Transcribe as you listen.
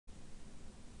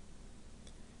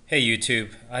Hey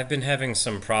YouTube, I've been having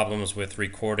some problems with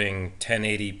recording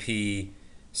 1080p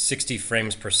 60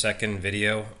 frames per second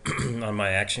video on my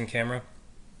action camera.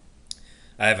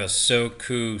 I have a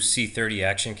Soku C30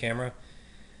 action camera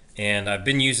and I've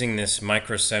been using this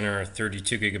Micro Center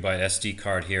 32GB SD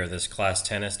card here, this Class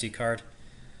 10 SD card.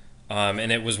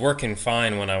 And it was working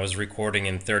fine when I was recording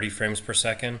in 30 frames per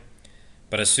second,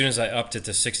 but as soon as I upped it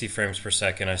to 60 frames per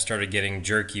second I started getting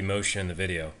jerky motion in the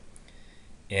video.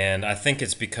 And I think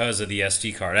it's because of the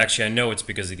SD card. Actually, I know it's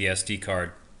because of the SD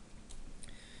card,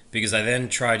 because I then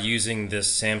tried using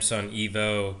this Samsung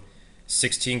EVO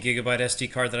 16GB SD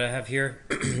card that I have here.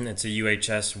 It's a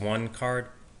UHS 1 card.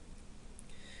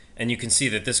 And you can see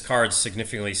that this card is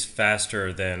significantly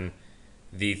faster than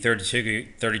the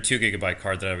 32GB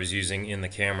card that I was using in the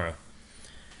camera.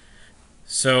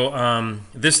 So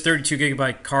this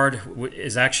 32GB card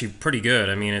is actually pretty good.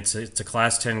 I mean, it's a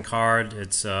Class 10 card.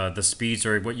 It's the speeds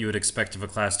are what you would expect of a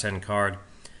Class 10 card.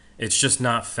 It's just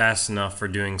not fast enough for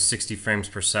doing 60 frames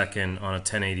per second on a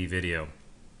 1080 video.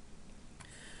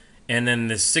 And then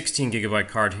this 16GB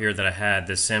card here that I had,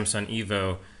 this Samsung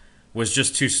EVO, was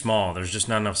just too small. There's just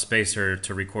not enough space here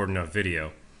to record enough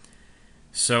video.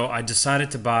 So I decided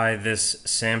to buy this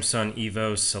Samsung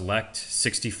EVO Select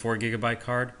 64GB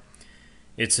card.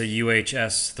 It's a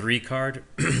UHS 3 card,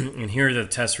 and here are the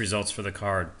test results for the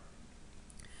card.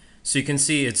 So you can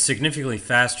see it's significantly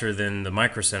faster than the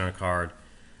Micro Center card,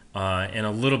 and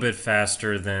a little bit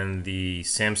faster than the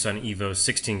Samsung EVO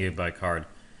 16GB card,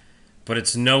 but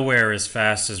it's nowhere as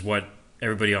fast as what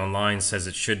everybody online says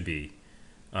it should be.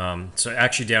 So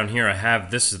actually down here I have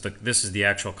this is the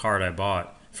actual card I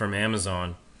bought from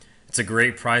Amazon. It's a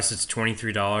great price. It's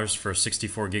 $23 for a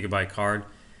 64GB card.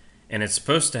 And it's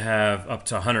supposed to have up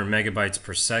to 100 megabytes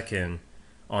per second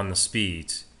on the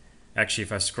speeds. Actually,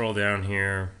 if I scroll down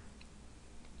here,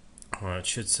 well, it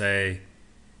should say,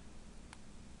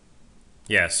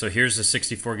 yeah, so here's the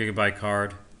 64GB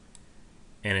card,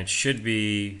 and it should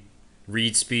be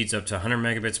read speeds up to 100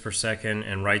 megabits per second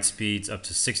and write speeds up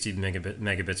to 60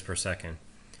 megabits per second.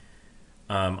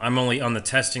 I'm only, on the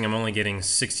testing, I'm only getting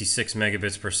 66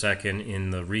 megabits per second in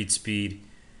the read speed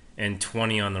and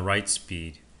 20 on the write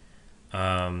speed.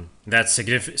 That's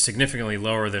significantly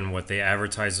lower than what they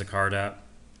advertise the card at,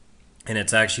 and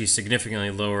it's actually significantly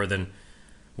lower than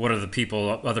what other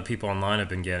people online have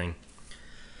been getting.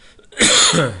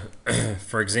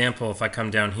 For example, if I come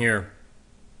down here,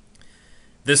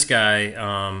 this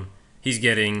guy, he's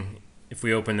getting, if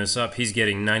we open this up, he's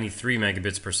getting 93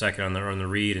 megabits per second on the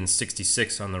read and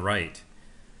 66 on the write.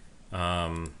 So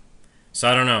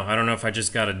I don't know if I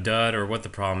just got a dud or what the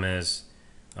problem is.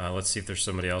 Let's see if there's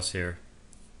somebody else here.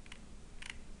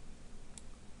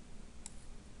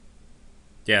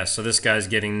 Yeah, so this guy's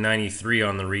getting 93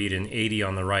 on the read and 80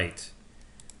 on the write.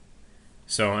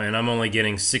 So, and I'm only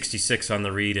getting 66 on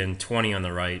the read and 20 on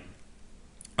the write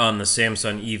on the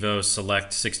Samsung EVO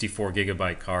Select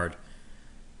 64GB card.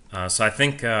 So I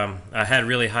think I had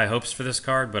really high hopes for this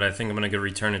card, but I think I'm going to go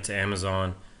return it to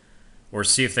Amazon or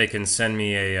see if they can send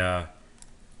me a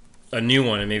new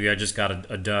one, and maybe I just got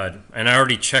a dud. And I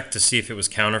already checked to see if it was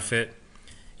counterfeit.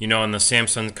 You know, on the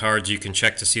Samsung cards you can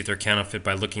check to see if they're counterfeit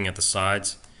by looking at the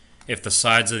sides. If the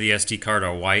sides of the SD card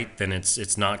are white, then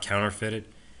it's not counterfeited.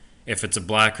 If it's a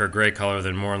black or gray color,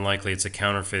 then more than likely it's a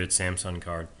counterfeited Samsung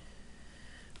card.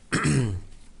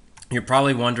 You're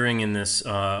probably wondering in this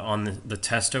on the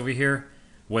test over here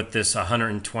what this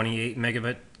 128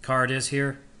 megabit card is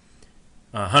here.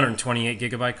 128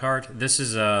 gigabyte card. This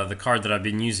is the card that I've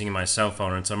been using in my cell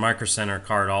phone. It's a Micro Center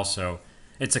card also.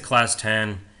 It's a Class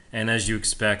 10, and as you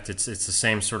expect, it's the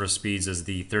same sort of speeds as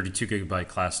the 32GB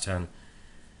Class 10.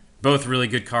 Both really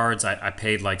good cards. I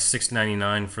paid like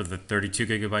 $6.99 for the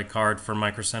 32GB card from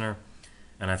Micro Center,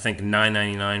 and I think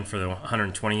 $9.99 for the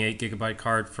 128GB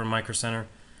card from Micro Center.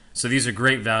 So these are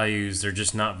great values. They're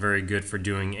just not very good for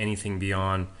doing anything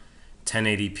beyond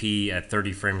 1080p at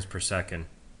 30 frames per second.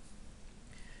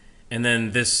 And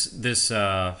then this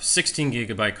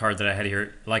 16GB card that I had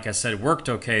here, like I said, worked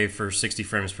okay for 60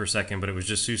 frames per second, but it was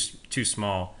just too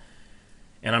small.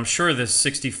 And I'm sure this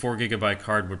 64GB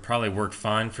card would probably work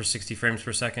fine for 60 frames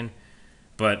per second,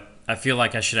 but I feel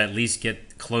like I should at least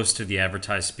get close to the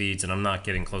advertised speeds, and I'm not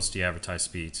getting close to the advertised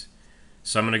speeds.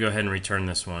 So I'm going to go ahead and return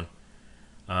this one.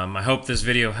 I hope this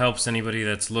video helps anybody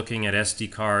that's looking at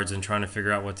SD cards and trying to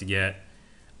figure out what to get.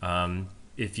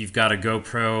 If you've got a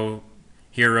GoPro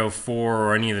Hero 4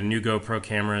 or any of the new GoPro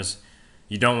cameras,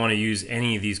 you don't want to use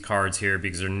any of these cards here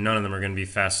because none of them are going to be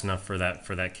fast enough for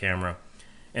that camera,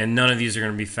 and none of these are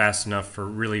going to be fast enough for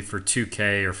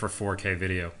 2K or for 4K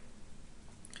video.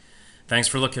 Thanks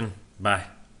for looking. Bye.